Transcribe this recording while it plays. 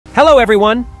Hello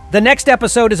everyone! The next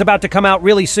episode is about to come out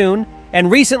really soon,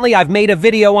 and recently I've made a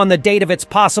video on the date of its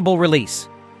possible release.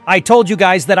 I told you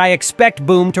guys that I expect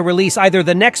Boom to release either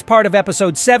the next part of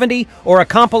episode 70 or a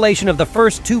compilation of the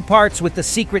first 2 parts with the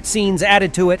secret scenes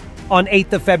added to it on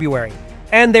 8th of February.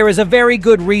 And there is a very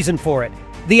good reason for it: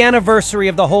 the anniversary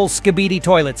of the whole Skibidi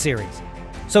Toilet series.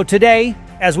 So today,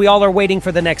 as we all are waiting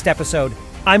for the next episode,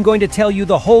 I'm going to tell you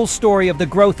the whole story of the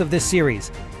growth of this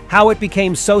series, how it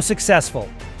became so successful,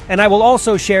 and I will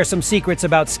also share some secrets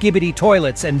about Skibidi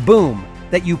Toilets and Boom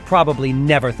that you probably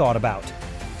never thought about.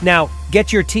 Now,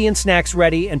 get your tea and snacks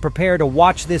ready and prepare to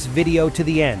watch this video to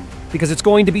the end, because it's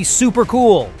going to be super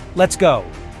cool. Let's go.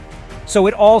 So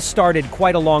it all started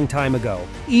quite a long time ago,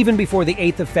 even before the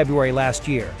 8th of February last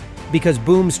year, because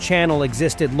Boom's channel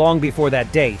existed long before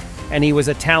that date, and he was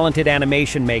a talented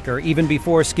animation maker even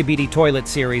before Skibidi Toilet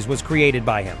series was created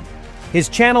by him. His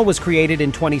channel was created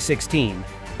in 2016,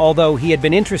 although he had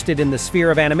been interested in the sphere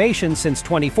of animation since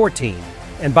 2014.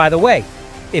 And by the way,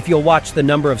 if you'll watch the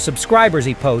number of subscribers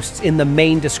he posts in the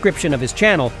main description of his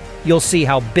channel, you'll see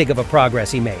how big of a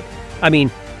progress he made. I mean,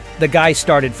 the guy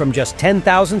started from just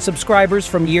 10,000 subscribers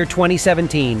from year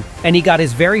 2017, and he got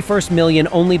his very first million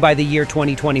only by the year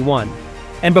 2021.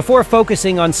 And before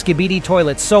focusing on Skibidi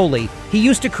Toilet solely, he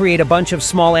used to create a bunch of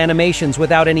small animations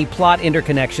without any plot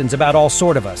interconnections about all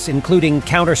sort of us, including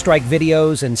Counter-Strike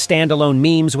videos and standalone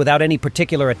memes without any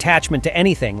particular attachment to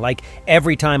anything, like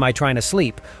every time I try to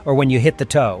sleep, or when you hit the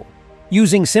toe.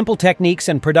 Using simple techniques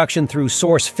and production through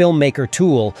Source Filmmaker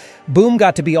tool, Boom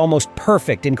got to be almost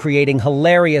perfect in creating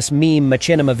hilarious meme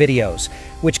machinima videos,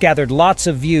 which gathered lots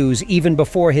of views even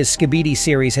before his Skibidi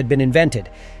series had been invented.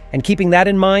 And keeping that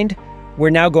in mind, we're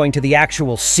now going to the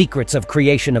actual secrets of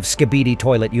creation of Skibidi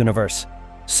Toilet universe.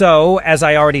 So, as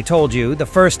I already told you, the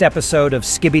first episode of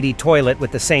Skibidi Toilet with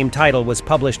the same title was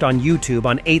published on YouTube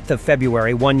on 8th of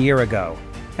February 1 year ago.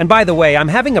 And by the way, I'm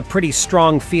having a pretty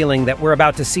strong feeling that we're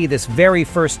about to see this very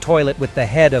first toilet with the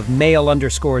head of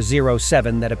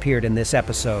male_07 that appeared in this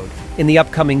episode, in the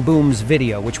upcoming Boom's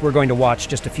video, which we're going to watch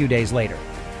just a few days later.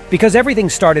 Because everything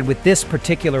started with this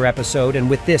particular episode and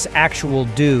with this actual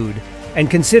dude, and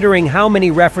considering how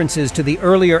many references to the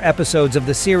earlier episodes of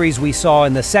the series we saw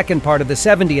in the second part of the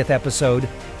 70th episode,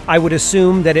 I would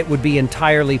assume that it would be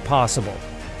entirely possible.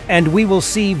 And we will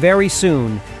see very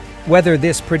soon whether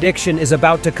this prediction is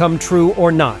about to come true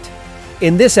or not.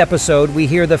 In this episode, we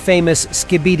hear the famous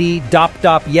Skibidi Dop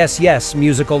Dop Yes Yes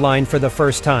musical line for the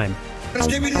first time.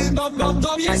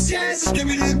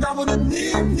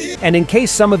 And in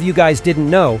case some of you guys didn't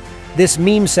know, this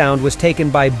meme sound was taken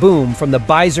by Boom from the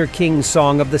Bizer King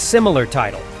song of the similar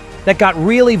title that got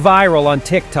really viral on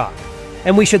TikTok.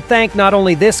 And we should thank not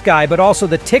only this guy, but also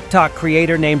the TikTok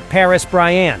creator named Paris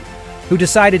Brian, who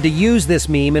decided to use this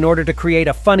meme in order to create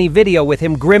a funny video with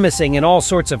him grimacing in all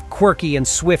sorts of quirky and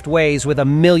swift ways with a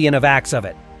million of acts of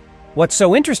it. What's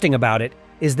so interesting about it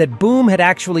is that Boom had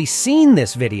actually seen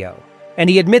this video, and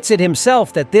he admits it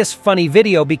himself that this funny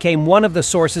video became one of the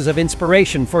sources of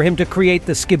inspiration for him to create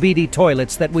the Skibidi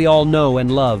Toilets that we all know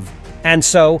and love. And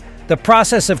so, the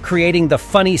process of creating the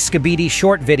funny Skibidi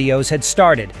short videos had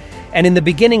started, and in the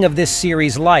beginning of this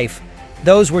series' life,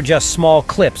 those were just small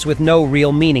clips with no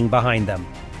real meaning behind them.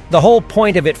 The whole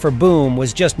point of it for Boom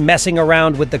was just messing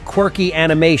around with the quirky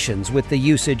animations with the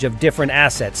usage of different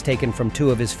assets taken from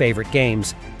 2 of his favorite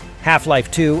games,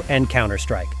 Half-Life 2 and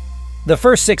Counter-Strike. The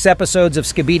first 6 episodes of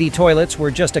Skibidi Toilets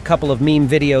were just a couple of meme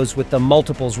videos with the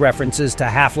multiples references to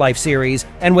Half-Life series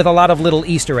and with a lot of little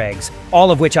Easter eggs,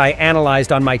 all of which I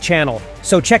analyzed on my channel,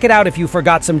 so check it out if you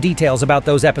forgot some details about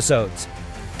those episodes.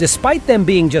 Despite them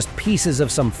being just pieces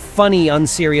of some funny,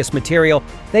 unserious material,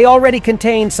 they already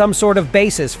contained some sort of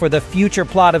basis for the future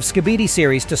plot of Skibidi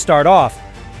series to start off.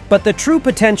 But the true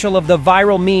potential of the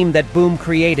viral meme that Boom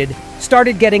created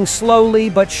started getting slowly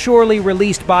but surely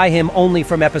released by him only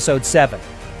from episode 7.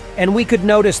 And we could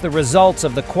notice the results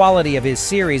of the quality of his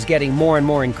series getting more and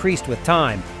more increased with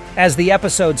time, as the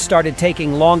episodes started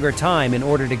taking longer time in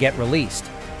order to get released.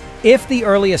 If the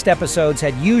earliest episodes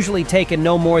had usually taken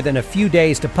no more than a few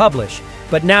days to publish,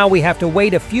 but now we have to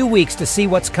wait a few weeks to see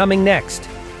what's coming next.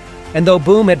 And though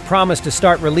Boom had promised to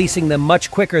start releasing them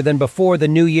much quicker than before the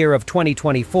new year of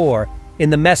 2024, in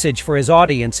the message for his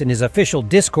audience in his official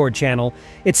Discord channel,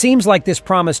 it seems like this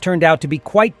promise turned out to be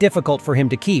quite difficult for him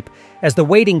to keep, as the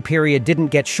waiting period didn't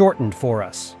get shortened for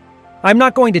us. I'm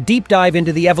not going to deep dive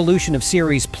into the evolution of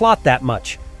series plot that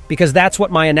much, because that's what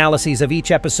my analyses of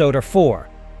each episode are for.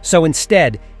 So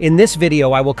instead, in this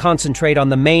video I will concentrate on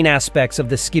the main aspects of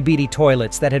the Skibidi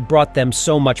Toilets that had brought them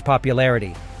so much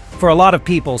popularity. For a lot of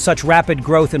people, such rapid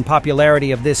growth and popularity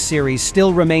of this series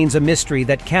still remains a mystery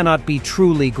that cannot be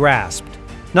truly grasped.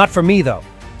 Not for me, though.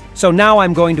 So now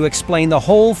I'm going to explain the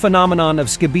whole phenomenon of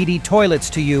Skibidi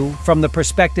Toilets to you from the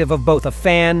perspective of both a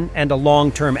fan and a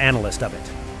long-term analyst of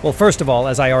it. Well, first of all,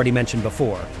 as I already mentioned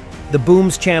before, the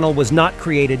Boom's channel was not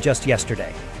created just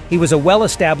yesterday. He was a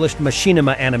well-established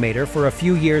machinima animator for a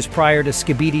few years prior to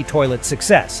Skibidi Toilet's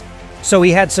success, so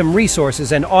he had some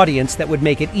resources and audience that would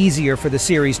make it easier for the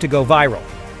series to go viral.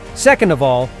 Second of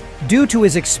all, due to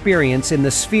his experience in the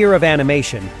sphere of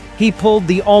animation, he pulled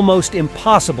the almost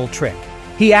impossible trick.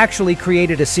 He actually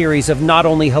created a series of not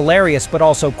only hilarious but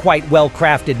also quite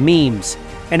well-crafted memes.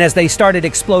 And as they started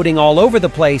exploding all over the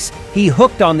place, he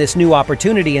hooked on this new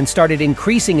opportunity and started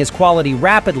increasing his quality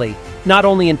rapidly, not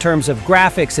only in terms of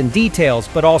graphics and details,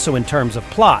 but also in terms of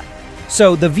plot.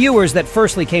 So the viewers that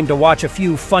firstly came to watch a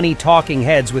few funny talking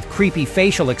heads with creepy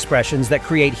facial expressions that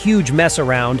create huge mess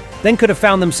around, then could have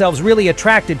found themselves really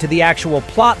attracted to the actual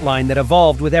plot line that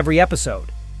evolved with every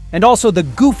episode. And also the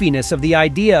goofiness of the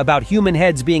idea about human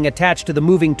heads being attached to the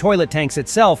moving toilet tanks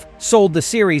itself sold the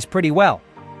series pretty well.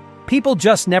 People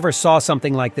just never saw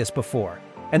something like this before,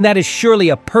 and that is surely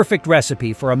a perfect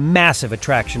recipe for a massive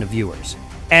attraction of viewers.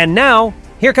 And now,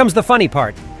 here comes the funny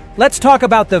part. Let's talk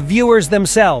about the viewers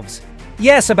themselves.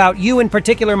 Yes, about you in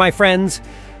particular, my friends,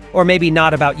 or maybe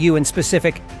not about you in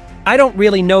specific. I don't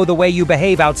really know the way you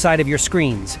behave outside of your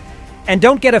screens. And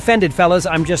don't get offended, fellas,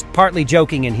 I'm just partly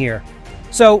joking in here.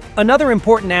 So, another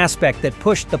important aspect that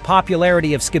pushed the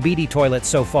popularity of Skibidi Toilet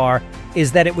so far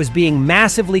is that it was being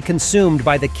massively consumed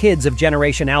by the kids of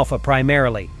Generation Alpha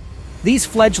primarily. These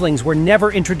fledglings were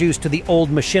never introduced to the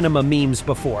old machinima memes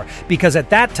before, because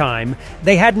at that time,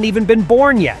 they hadn't even been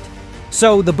born yet.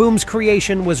 So the Boom's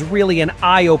creation was really an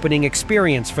eye-opening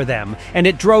experience for them, and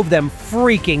it drove them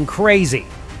freaking crazy.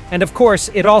 And of course,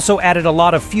 it also added a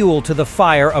lot of fuel to the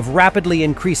fire of rapidly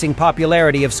increasing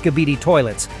popularity of Skibidi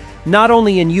Toilets, not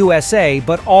only in USA,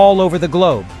 but all over the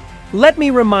globe. Let me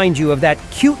remind you of that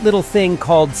cute little thing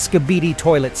called Skibidi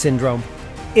Toilet Syndrome.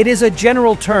 It is a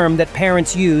general term that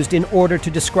parents used in order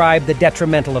to describe the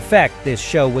detrimental effect this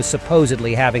show was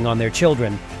supposedly having on their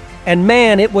children. And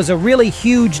man, it was a really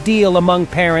huge deal among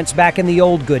parents back in the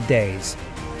old good days.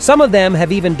 Some of them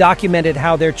have even documented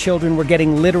how their children were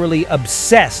getting literally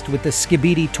obsessed with the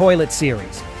Skibidi Toilet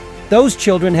series. Those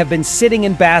children have been sitting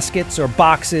in baskets or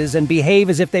boxes and behave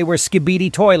as if they were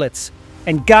Skibidi Toilets.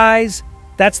 And guys,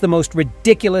 that's the most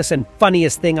ridiculous and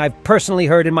funniest thing I've personally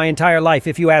heard in my entire life,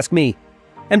 if you ask me.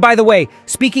 And by the way,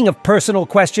 speaking of personal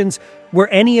questions, were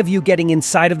any of you getting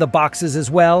inside of the boxes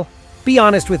as well? Be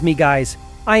honest with me, guys.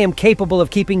 I am capable of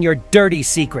keeping your dirty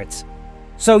secrets.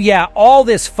 So yeah, all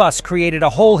this fuss created a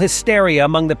whole hysteria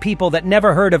among the people that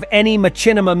never heard of any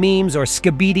machinima memes or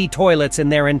Skibidi Toilets in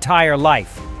their entire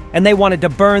life. And they wanted to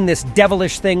burn this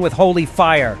devilish thing with holy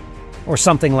fire, or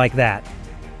something like that.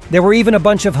 There were even a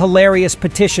bunch of hilarious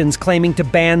petitions claiming to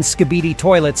ban Skibidi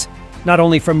Toilets, not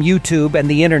only from YouTube and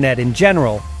the internet in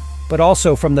general, but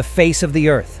also from the face of the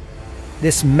earth.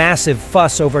 This massive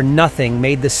fuss over nothing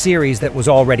made the series that was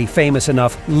already famous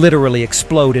enough literally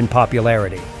explode in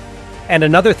popularity. And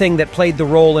another thing that played the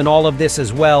role in all of this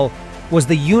as well was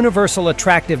the universal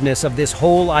attractiveness of this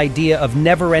whole idea of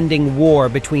never-ending war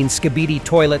between Skibidi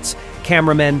Toilets,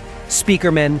 cameramen,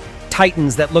 speakermen,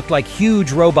 titans that looked like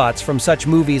huge robots from such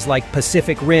movies like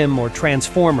Pacific Rim or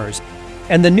Transformers,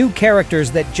 and the new characters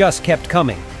that just kept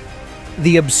coming.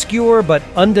 The obscure but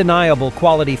undeniable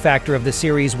quality factor of the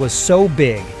series was so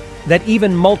big that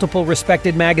even multiple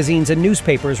respected magazines and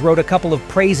newspapers wrote a couple of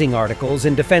praising articles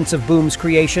in defense of Boom's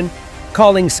creation,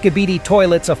 calling Skibidi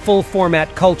Toilets a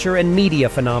full-format culture and media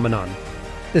phenomenon.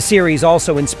 The series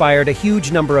also inspired a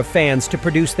huge number of fans to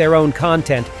produce their own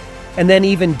content, and then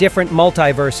even different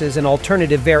multiverses and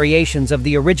alternative variations of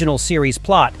the original series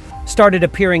plot started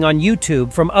appearing on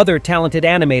YouTube from other talented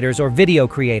animators or video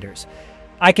creators.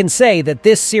 I can say that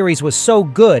this series was so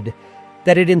good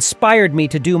that it inspired me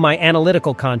to do my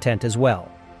analytical content as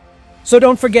well. So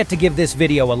don't forget to give this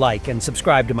video a like and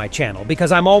subscribe to my channel,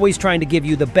 because I'm always trying to give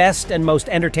you the best and most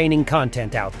entertaining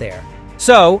content out there.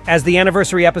 So, as the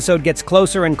anniversary episode gets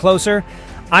closer and closer,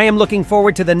 I am looking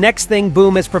forward to the next thing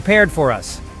Boom has prepared for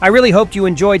us. I really hoped you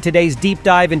enjoyed today's deep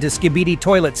dive into Skibidi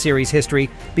Toilet series history,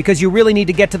 because you really need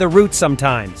to get to the roots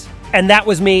sometimes. And that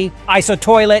was me,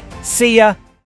 ISOTOILET. See ya!